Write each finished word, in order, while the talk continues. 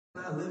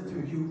I live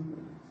through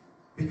you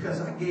because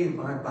I gave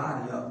my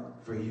body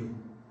up for you.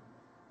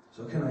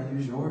 So can I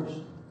use yours?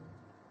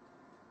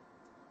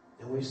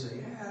 And we say,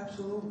 yeah,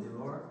 absolutely,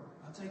 Lord.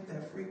 I'll take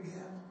that free gift.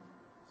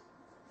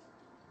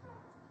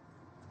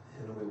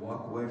 And then we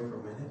walk away for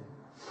a minute.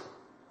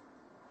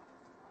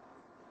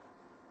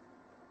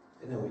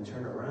 And then we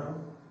turn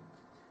around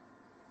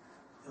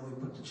and we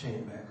put the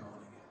chain back on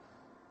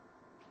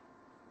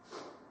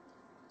again.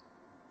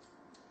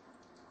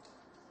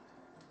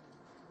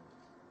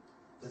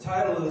 The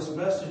title of this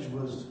message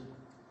was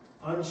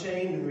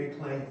Unchained and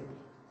Reclaimed.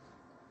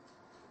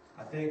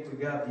 I think we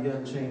got the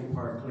unchained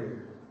part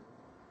clear.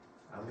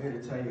 I'm here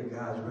to tell you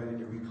God's ready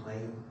to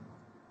reclaim.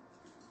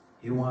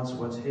 He wants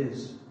what's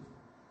His,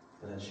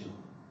 and that's you.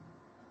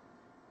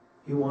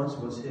 He wants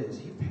what's His.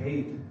 He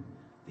paid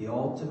the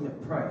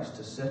ultimate price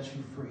to set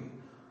you free.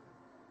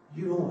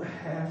 You don't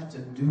have to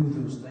do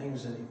those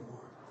things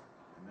anymore.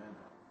 Amen.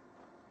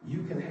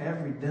 You can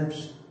have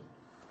redemption.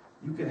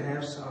 You can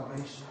have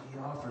salvation. He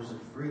offers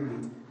it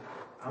freely.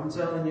 I'm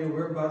telling you,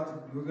 we're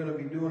going to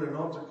be doing an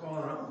altar call,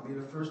 and I'm going to be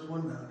the first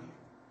one down here.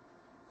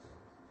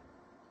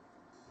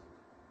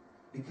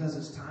 Because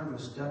it's time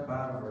to step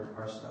out of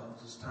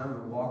ourselves. It's time to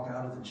walk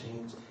out of the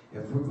chains.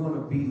 If we're going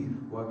to be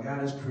what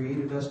God has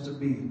created us to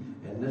be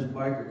in this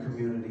biker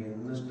community and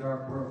in this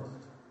dark world,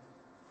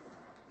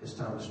 it's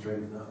time to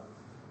straighten up.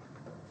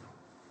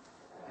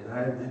 And I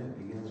admit it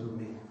begins with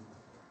me.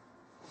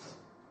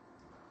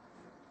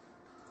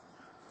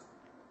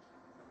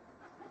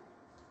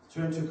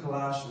 Turn to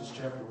Colossians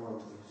chapter 1,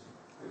 please.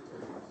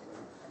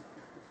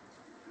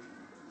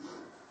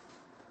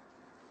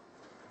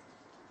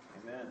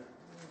 Amen.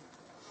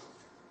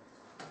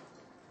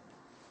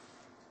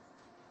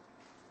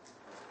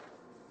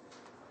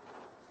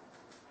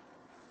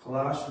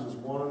 Colossians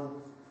 1,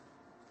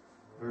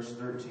 verse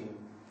 13.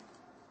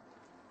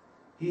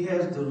 He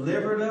has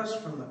delivered us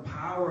from the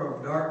power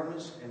of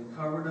darkness and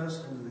covered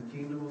us into the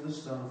kingdom of the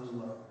Son of His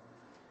love,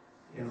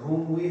 in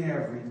whom we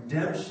have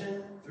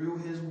redemption through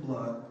His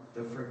blood,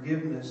 the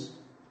forgiveness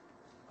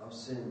of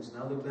sins.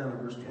 Now look down at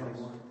verse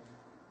 21.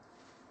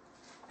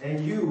 And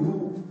you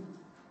who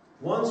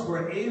once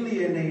were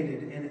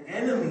alienated and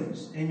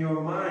enemies in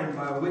your mind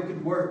by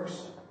wicked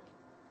works,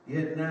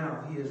 yet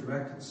now He is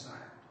reconciled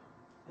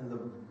in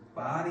the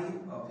body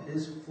of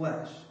His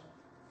flesh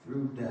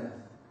through death,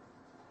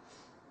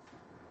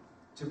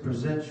 to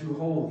present you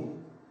holy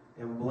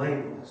and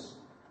blameless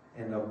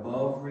and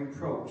above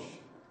reproach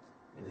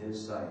in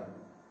His sight.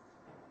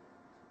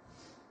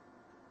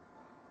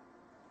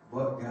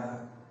 But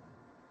God.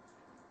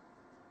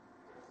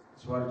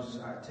 That's why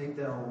I take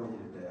that home with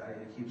you today.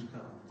 It keeps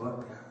coming.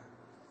 But God.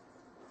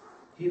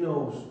 He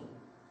knows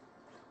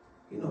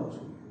who you are.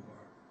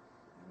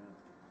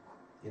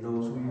 He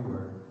knows who you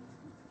were.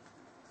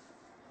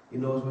 He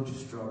knows what you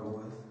struggle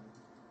with.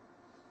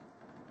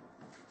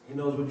 He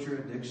knows what your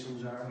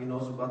addictions are. He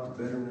knows about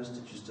the bitterness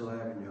that you still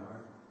have in your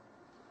heart.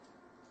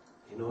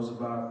 He knows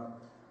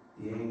about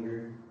the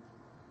anger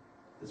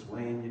that's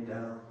weighing you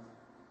down.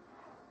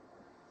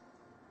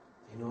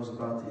 He knows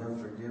about the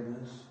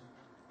unforgiveness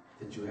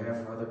that you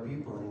have for other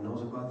people, and He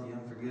knows about the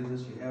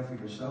unforgiveness you have for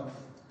yourself.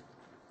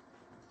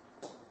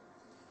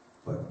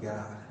 But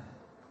God,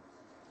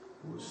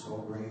 who is so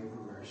great in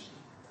mercy,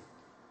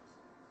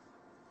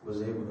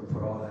 was able to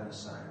put all that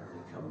aside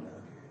and come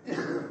down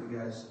here. You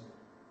guys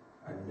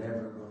are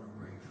never going to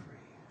break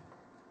free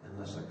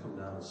unless I come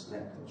down and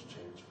snap those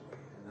chains for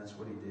you. And that's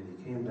what He did.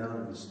 He came down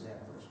and He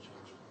snapped those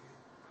chains for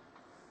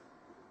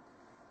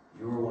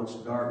you. You were once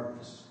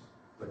darkness,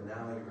 but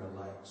now you're a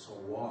light. So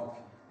walk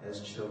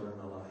as children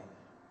of light.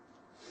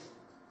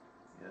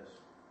 Yes.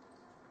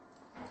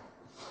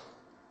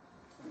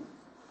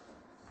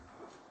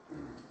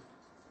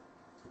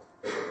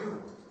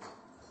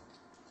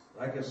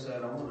 Like I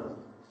said, I'm gonna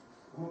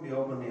be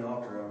opening the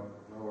altar up.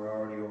 No, we're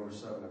already over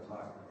 7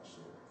 o'clock now,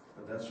 so.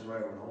 But that's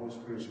right. When the Holy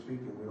Spirit's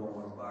speaking, we don't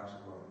want to box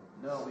Him up.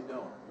 No, we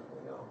don't.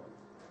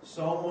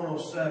 Psalm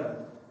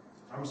 107.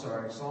 I'm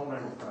sorry, Psalm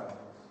 95.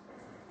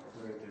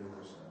 Right there,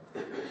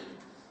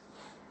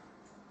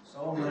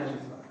 Psalm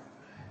 95.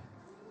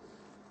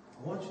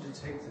 I want you to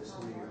take this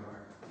into your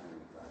heart.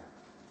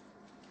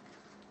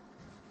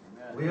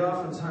 Amen. We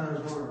oftentimes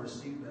want to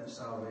receive that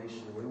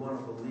salvation. We want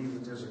to believe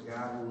that there's a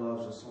God who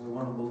loves us, and we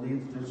want to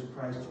believe that there's a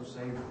Christ who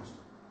saves us.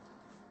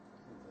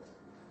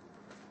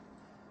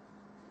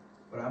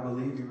 But I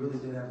believe He really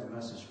did have a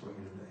message for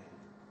you today.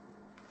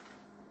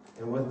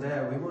 And with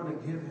that, we want to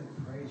give Him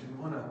praise.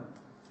 We want to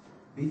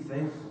be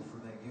thankful for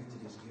that gift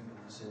that He's given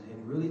us,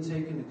 and really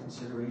take into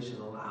consideration,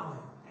 allow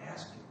Him,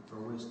 ask Him for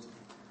wisdom.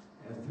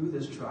 And through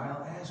this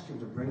trial, ask Him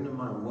to bring to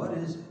mind, what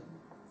is it?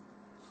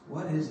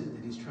 What is it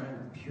that He's trying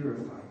to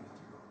purify you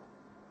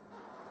through?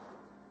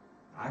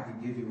 I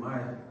could give you my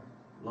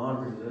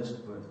laundry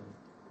list, but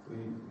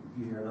we'd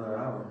be here another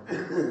hour.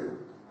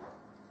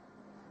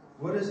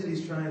 What is it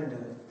He's trying to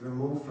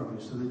remove from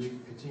you so that you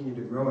can continue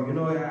to grow? You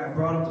know, I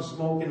brought up the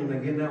smoking, and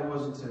again, that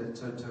wasn't to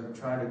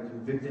try to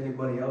convict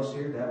anybody else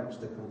here. That was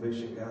the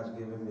conviction God's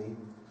given me.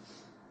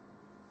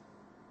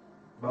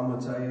 But I'm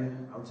going to tell you,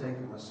 I'm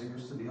taking my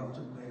secrets to the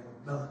altar today.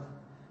 I'm done.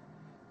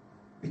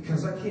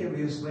 Because I can't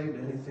be a slave to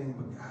anything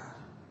but God.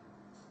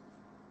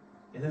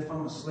 And if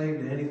I'm a slave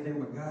to anything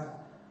but God,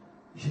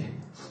 yeah,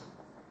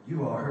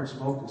 you all heard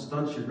smoking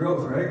stunts your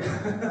growth, right?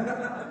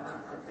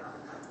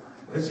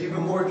 It's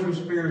even more true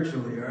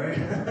spiritually, all right?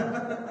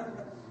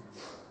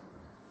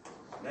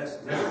 That's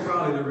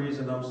probably the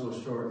reason I'm so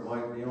short,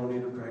 Mike. You don't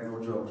need to crack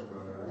no jokes,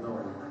 brother. I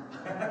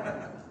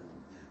know.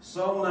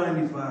 Psalm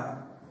 95.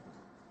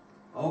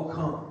 Oh,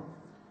 come.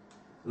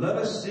 Let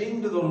us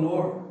sing to the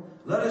Lord.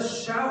 Let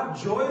us shout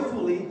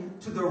joyfully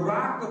to the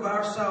rock of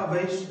our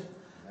salvation.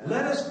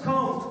 Let us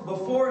come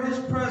before his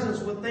presence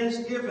with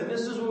thanksgiving.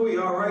 This is where we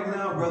are right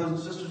now, brothers and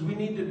sisters. We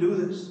need to do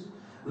this.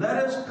 Let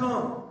us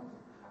come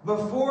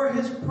before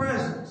his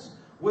presence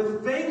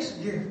with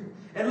thanksgiving.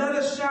 And let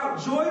us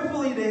shout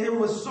joyfully to him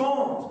with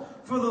psalms.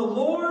 For the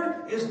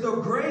Lord is the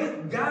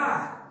great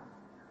God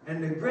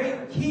and the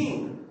great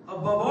King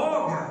above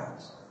all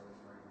gods.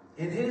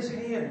 In his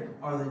hand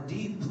are the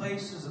deep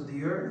places of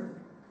the earth.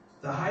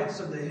 The heights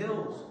of the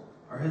hills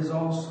are his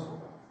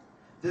also.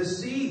 The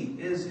sea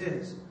is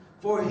his,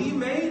 for he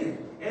made it,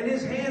 and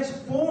his hands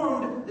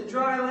formed the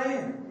dry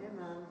land.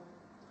 Amen.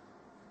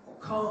 Oh,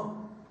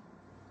 come,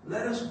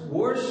 let us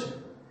worship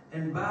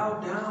and bow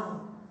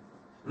down.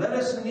 Let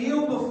us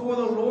kneel before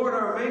the Lord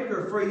our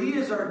Maker, for he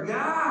is our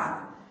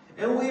God,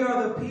 and we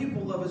are the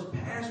people of his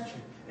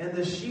pasture and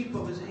the sheep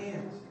of his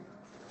hands.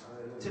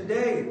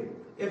 Today,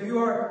 if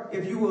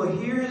you will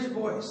hear his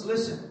voice,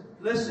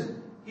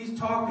 listen, he's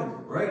talking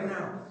right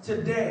now.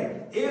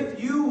 Today,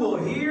 if you will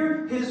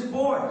hear his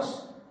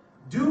voice,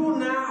 do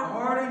not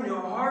harden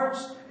your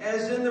hearts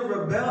as in the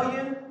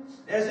rebellion,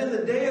 as in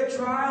the day of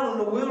trial in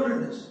the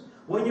wilderness,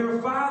 when your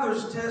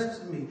fathers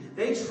tested me.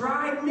 They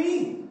tried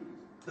me,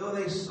 though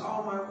they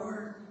saw my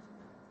work.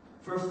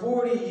 For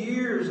 40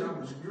 years I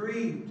was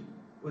grieved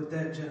with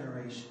that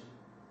generation,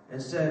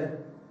 and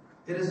said,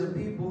 it is a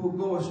people who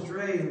go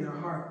astray in their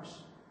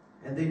hearts,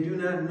 and they do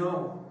not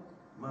know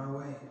my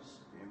ways.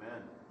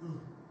 Amen.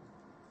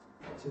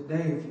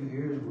 Today, if you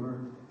hear his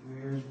word, if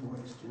you hear his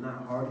voice, do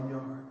not harden your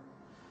heart.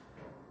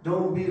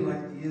 Don't be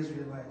like the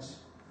Israelites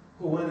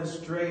who went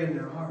astray in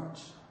their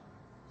hearts.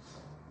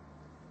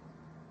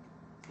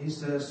 He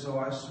says, so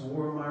I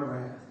swore my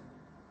wrath.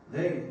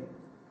 They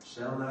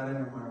shall not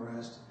enter my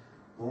rest.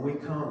 When we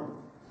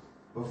come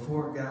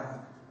before God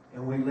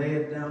and we lay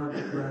it down at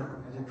the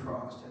ground, at the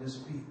cross, at his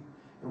feet,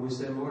 and we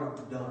say, Lord,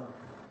 I'm done.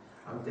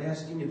 I'm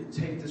asking you to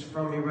take this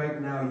from me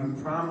right now. You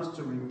promised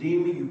to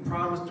redeem me. You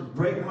promised to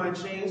break my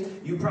chains.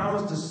 You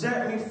promised to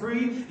set me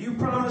free. You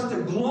promised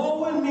to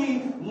glow in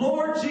me,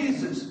 Lord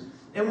Jesus.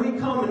 And we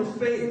come in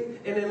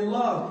faith and in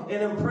love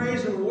and in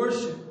praise and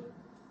worship.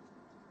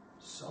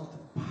 Something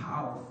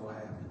powerful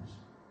happens.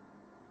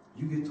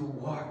 You get to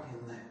walk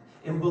in that.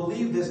 And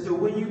believe this, that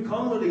when you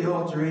come to the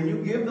altar and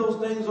you give those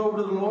things over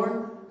to the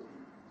Lord,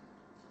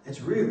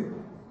 it's real.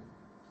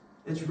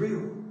 It's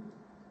real.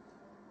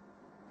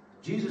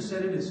 Jesus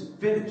said it is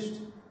finished.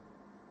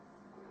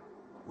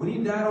 When he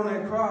died on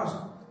that cross,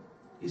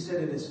 he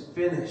said it is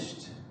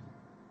finished.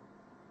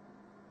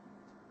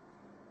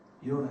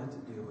 You don't have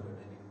to deal with it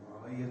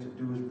anymore. All you have to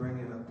do is bring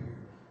it up here.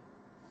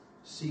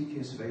 Seek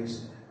his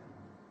face in it.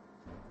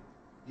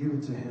 Give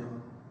it to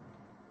him.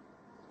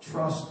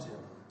 Trust him.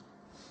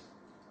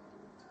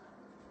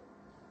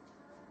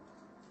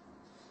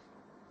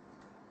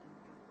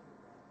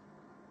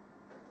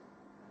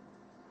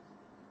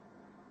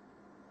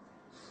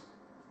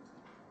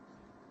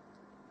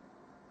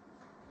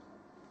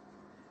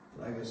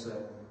 Like I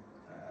said,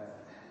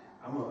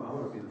 I'm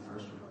gonna be the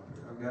first one up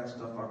here. I've got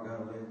stuff I've got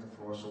to lay at the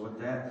floor. So with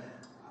that,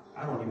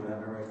 I don't even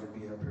have the right to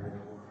be up here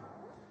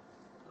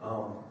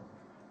anymore.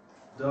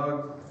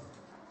 Doug,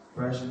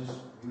 Precious,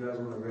 you guys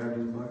want to grab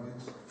these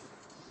buckets?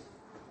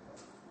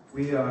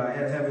 We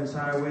at Heaven's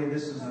Highway,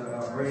 this is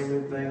a brand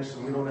new thing, so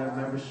we don't have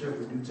membership.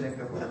 We do take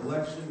up a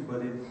collection,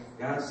 but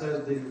God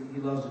says that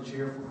he loves a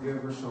cheerful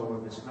giver, so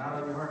if it's not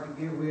on your heart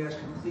to give, we ask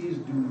you, please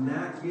do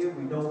not give.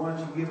 We don't want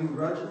you giving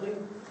grudgingly,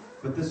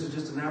 but this is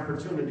just an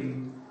opportunity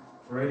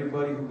for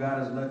anybody who God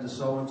has led to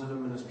sow into the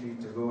ministry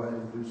to go ahead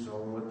and do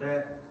so. And with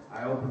that,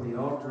 I open the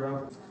altar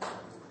up.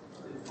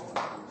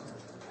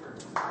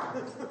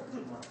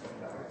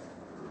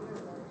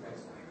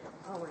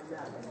 Oh my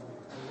God.